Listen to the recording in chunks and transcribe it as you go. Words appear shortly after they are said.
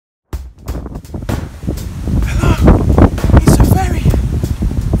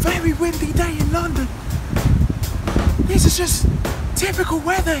just typical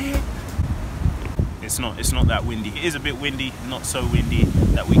weather here. It's not that windy. It is a bit windy, not so windy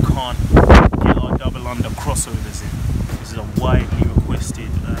that we can't get our double under crossovers in. This is a widely requested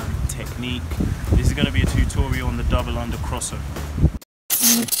technique. This is going to be a tutorial on the double under crossover.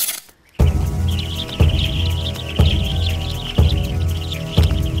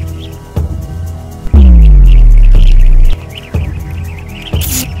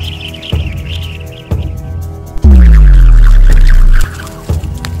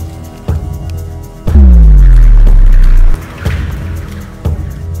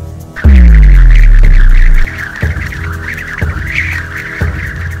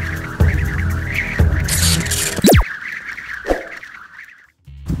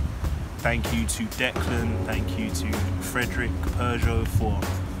 Thank you to Declan, thank you to Frederick Peugeot for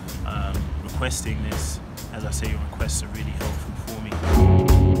requesting this. As I say, your requests are really helpful for me.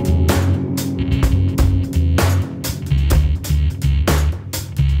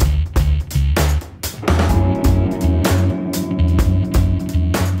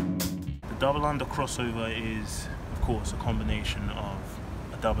 The double under crossover is, of course, a combination of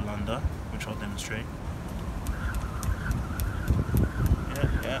a double under, which I'll demonstrate.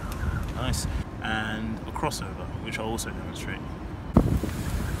 Yeah. Nice. And a crossover, which I'll also demonstrate.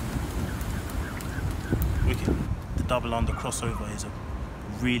 Wicked. The double under crossover is a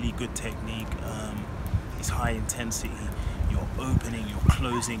really good technique. It's high intensity. You're opening, you're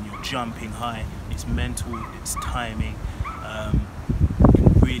closing, you're jumping high. It's mental, it's timing. You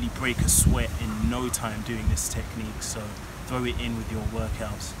can really break a sweat in no time doing this technique, so throw it in with your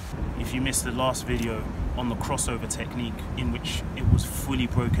workouts. If you missed the last video on the crossover technique in which it was fully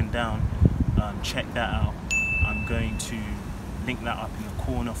broken down, check that out. I'm going to link that up in the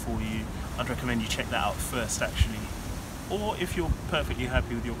corner for you. I'd recommend you check that out first actually, or if you're perfectly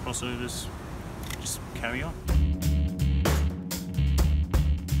happy with your crossovers, just carry on.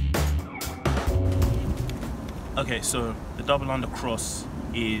 Okay, so the double under cross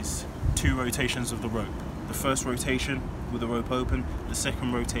is 2 rotations of the rope. The first rotation with the rope open, the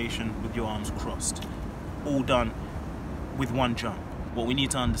second rotation with your arms crossed. All done with one jump. What we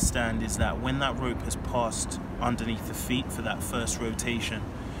need to understand is that when that rope has passed underneath the feet for that first rotation,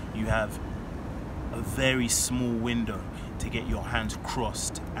 you have a very small window to get your hands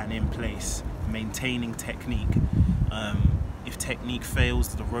crossed and in place, maintaining technique. If technique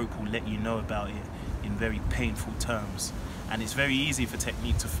fails, the rope will let you know about it in very painful terms. And it's very easy for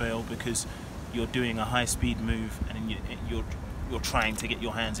technique to fail because you're doing a high-speed move and you're trying to get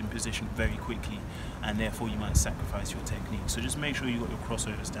your hands in position very quickly, and therefore you might sacrifice your technique. So just make sure you got your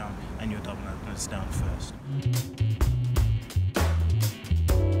crossovers down and your double unders down first.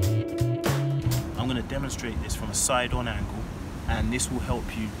 I'm going to demonstrate this from a side-on angle, and this will help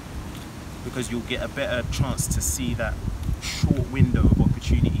you because you'll get a better chance to see that short window of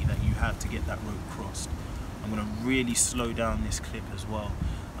opportunity that you have to get that rope crossed. I'm going to really slow down this clip as well,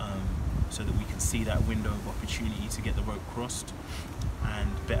 so that we can see that window of opportunity to get the rope crossed and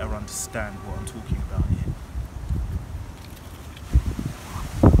better understand what I'm talking about here.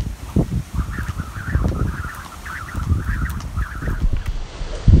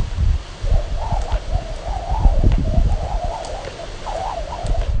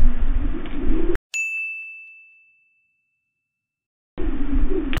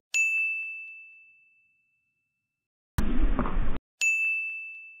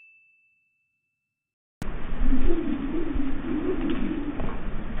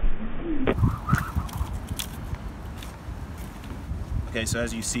 Okay, so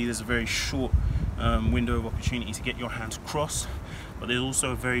as you see, there's a very short window of opportunity to get your hands crossed, but there's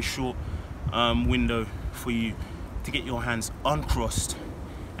also a very short window for you to get your hands uncrossed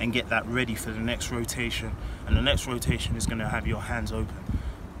and get that ready for the next rotation. And the next rotation is going to have your hands open.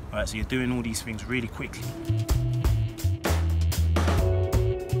 All right, so you're doing all these things really quickly.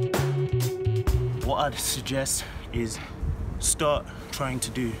 What I'd suggest is start trying to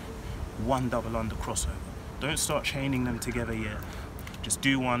do one double under crossover. Don't start chaining them together yet. Just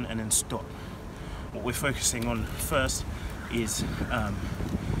do one and then stop. What we're focusing on first is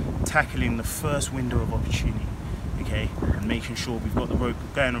tackling the first window of opportunity, okay, and making sure we've got the rope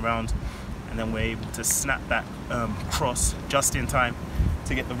going around, and then we're able to snap that cross just in time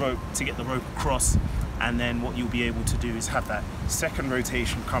to get the rope across. And then what you'll be able to do is have that second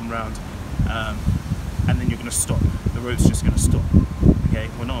rotation come round, and then you're going to stop. The rope's just going to stop. Okay,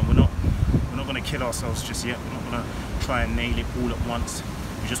 we're not going to kill ourselves just yet. We're not going to try and nail it all at once.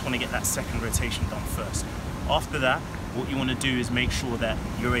 We just want to get that second rotation done first. After that, what you want to do is make sure that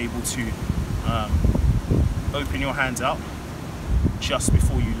you're able to open your hands out just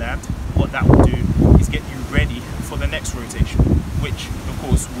before you land. What that will do is get you ready for the next rotation, which of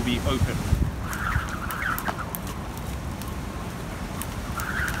course will be open.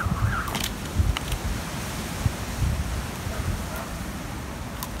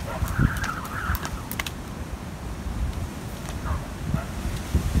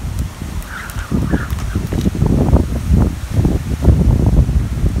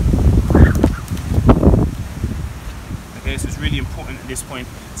 Okay, so it's really important at this point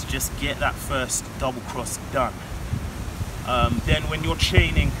to just get that first double cross done. Then when you're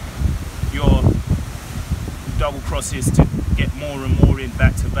chaining your double crosses to get more and more in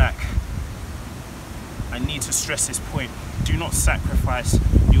back to back, I need to stress this point: do not sacrifice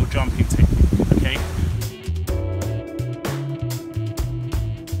your jumping technique, okay?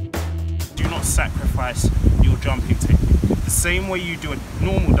 Do not sacrifice your jumping technique. The same way you do a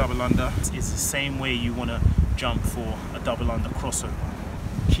normal double under is the same way you want to jump for a double under crossover.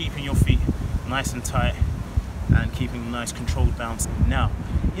 Keeping your feet nice and tight and keeping a nice controlled bounce. Now,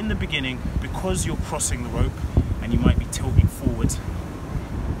 in the beginning, because you're crossing the rope and you might be tilting forwards,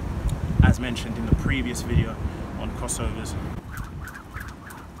 as mentioned in the previous video on crossovers,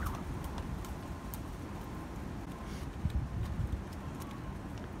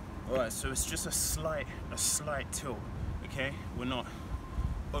 alright, so it's just a slight tilt, okay? We're not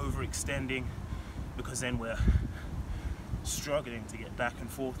overextending, because then we're struggling to get back and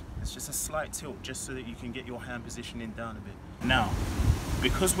forth. It's just a slight tilt, just so that you can get your hand positioning down a bit. Now,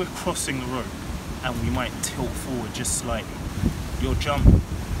 because we're crossing the rope and we might tilt forward just slightly, your jump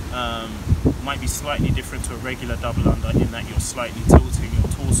might be slightly different to a regular double under, in that you're slightly tilting your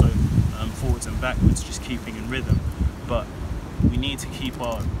torso forwards and backwards, just keeping in rhythm. But we need to keep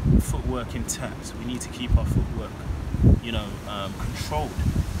our footwork intact. We need to keep our footwork, you know, controlled.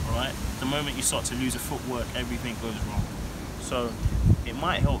 All right. The moment you start to lose a footwork, everything goes wrong. So it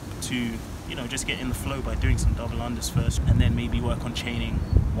might help to, you know, just get in the flow by doing some double unders first, and then maybe work on chaining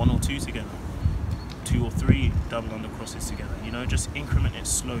 1 or 2 together, 2 or 3 double under crosses together. You know, just increment it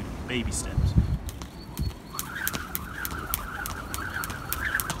slowly, baby steps.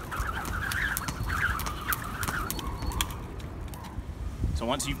 So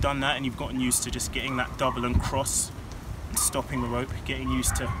once you've done that and you've gotten used to just getting that double and cross and stopping the rope, getting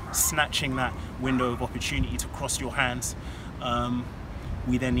used to snatching that window of opportunity to cross your hands,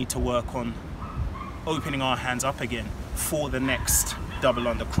 we then need to work on opening our hands up again for the next double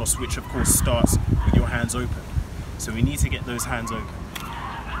under cross, which of course starts with your hands open. So we need to get those hands open.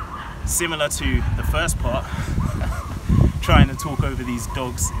 Similar to the first part, trying to talk over these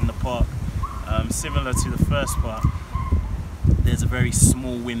dogs in the park, similar to the first part, there's a very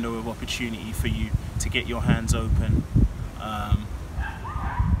small window of opportunity for you to get your hands open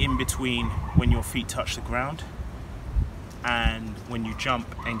in between when your feet touch the ground and when you jump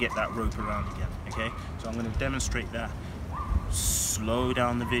and get that rope around again. Okay, so I'm going to demonstrate that. Slow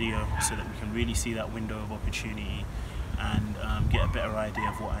down the video so that we can really see that window of opportunity and get a better idea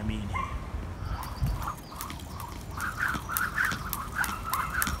of what I mean here.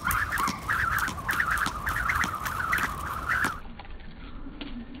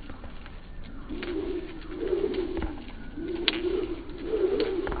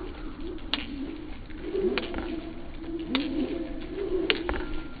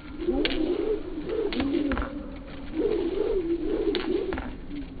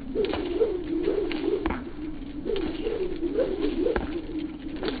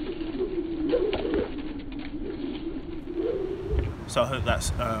 So I hope that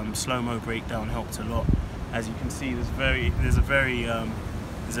slow-mo breakdown helped a lot. As you can see, there's a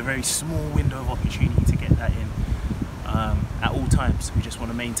very small window of opportunity to get that in at all times. We just want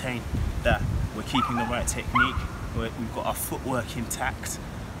to maintain that we're keeping the right technique. We've got our footwork intact.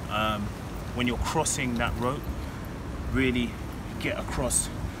 When you're crossing that rope, really get across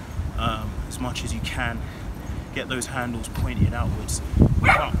as much as you can. Get those handles pointed outwards. We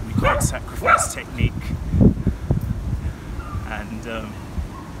can't sacrifice technique. And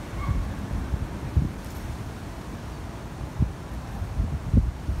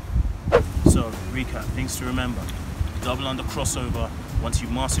so recap, things to remember: double under crossover. Once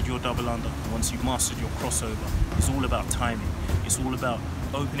you've mastered your double under, once you've mastered your crossover, it's all about timing. It's all about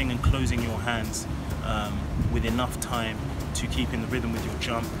opening and closing your hands with enough time to keep in the rhythm with your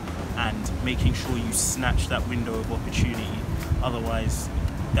jump and making sure you snatch that window of opportunity. Otherwise,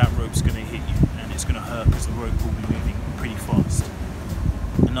 that rope's going to hit you and it's going to hurt because the rope will be moving pretty fast.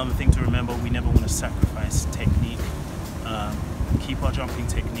 Another thing to remember, we never want to sacrifice technique. Keep our jumping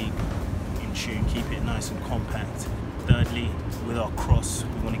technique in tune, keep it nice and compact. Thirdly, with our cross,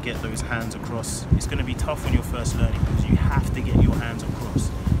 we want to get those hands across. It's going to be tough when you're first learning because you have to get your hands across.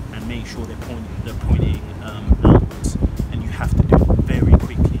 And and make sure they're pointing outwards, and you have to do it very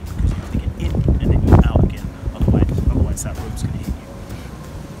quickly because you have to get in and then you're out again, otherwise that rope's going to hit you.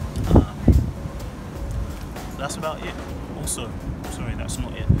 That's about it. Also, sorry, that's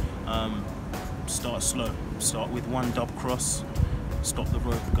not it. Start slow. Start with one dub cross, stop the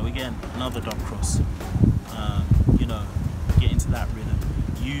rope, go again, another dub cross. You know, get into that rhythm.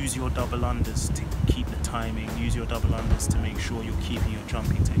 Use your double unders to keep the timing. Use your double unders to make sure you're keeping your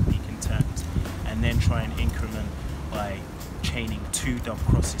jumping technique intact. And then try and increment by chaining 2 dub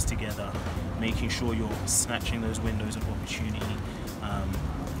crosses together, making sure you're snatching those windows of opportunity.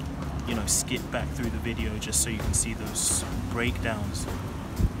 You know, skip back through the video just so you can see those breakdowns.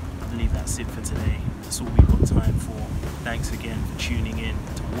 I believe that's it for today. That's all we've got time for. Thanks again for tuning in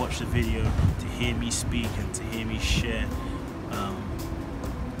to watch the video, to hear me speak and to hear me share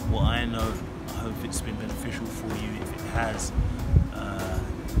what I know. I hope it's been beneficial for you. If it has,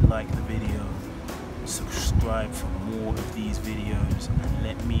 like the video, subscribe for more of these videos, and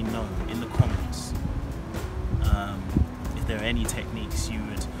let me know in the comments if there are any techniques you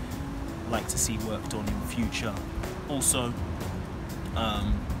would like to see worked on in future. Also,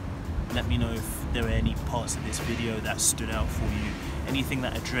 let me know if there are any parts of this video that stood out for you, anything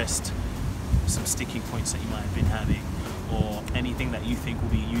that addressed some sticking points that you might have been having, or anything that you think will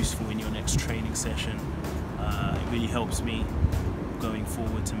be useful in your next training session. It really helps me going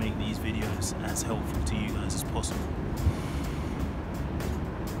forward to make these videos as helpful to you guys as possible.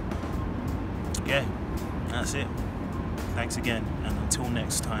 Okay, that's it. Thanks again, and until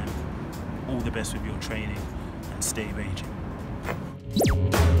next time, all the best with your training, and stay raging.